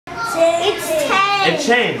It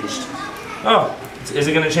changed. Oh, is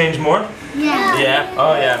it going to change more? Yeah. Yeah.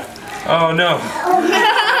 Oh, yeah. Oh, no.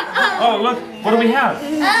 Oh, look. What do we have?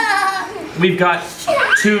 We've got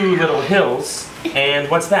two little hills. And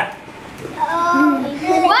what's that?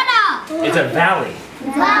 It's a valley.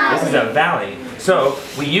 This is a valley. So,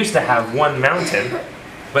 we used to have one mountain,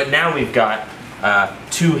 but now we've got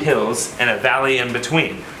two hills and a valley in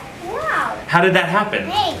between. Wow. How did that happen?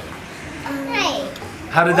 Hey.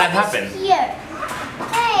 How did that happen? Here.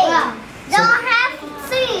 Hey. Wow. Don't have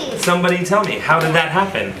seeds. Somebody tell me, how did that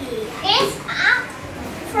happen? It's from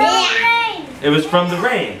rain. It was from the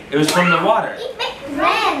rain. It was from the water. It makes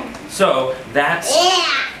rain. So that's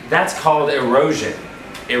called erosion.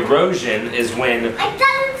 Erosion is when I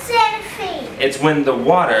don't say anything. it's when the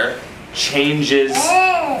water changes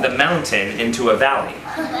the mountain into a valley.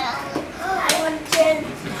 I want to change.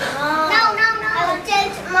 No. I want to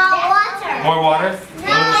change more water. More water? No.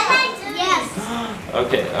 Yes.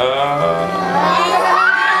 Okay.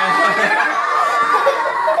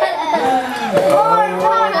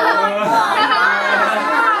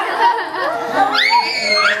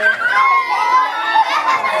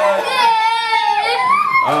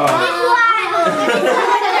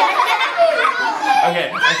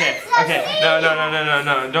 Okay. No.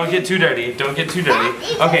 Don't get too dirty. Don't get too dirty.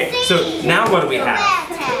 Okay, so now what do we have?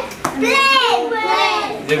 Plane.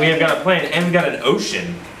 Then we have got a plane and we've got an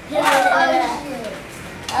ocean.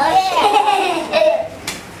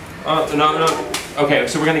 Oh, no. Okay,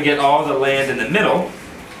 so we're going to get all the land in the middle.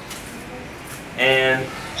 And,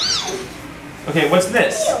 okay, what's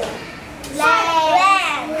this?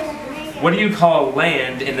 Land. What do you call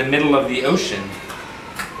land in the middle of the ocean?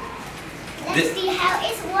 Let's see how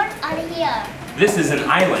it's worked on here. This is an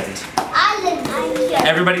island. Island.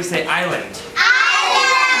 Everybody say island.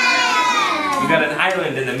 Island. We've got an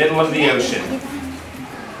island in the middle of the ocean.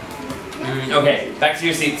 Okay, back to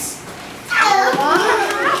your seats.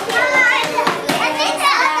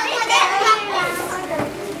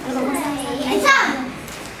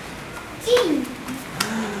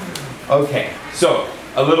 Okay, so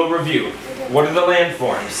a little review. What are the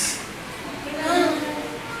landforms?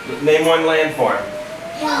 Name one landform.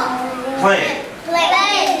 Plain.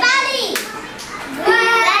 Valley.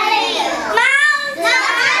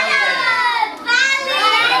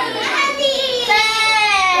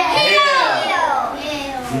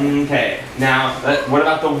 Okay, now what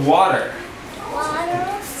about the water?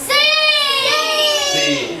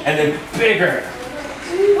 Sea. And then bigger.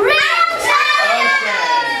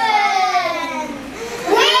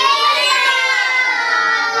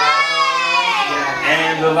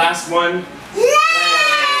 And the last one,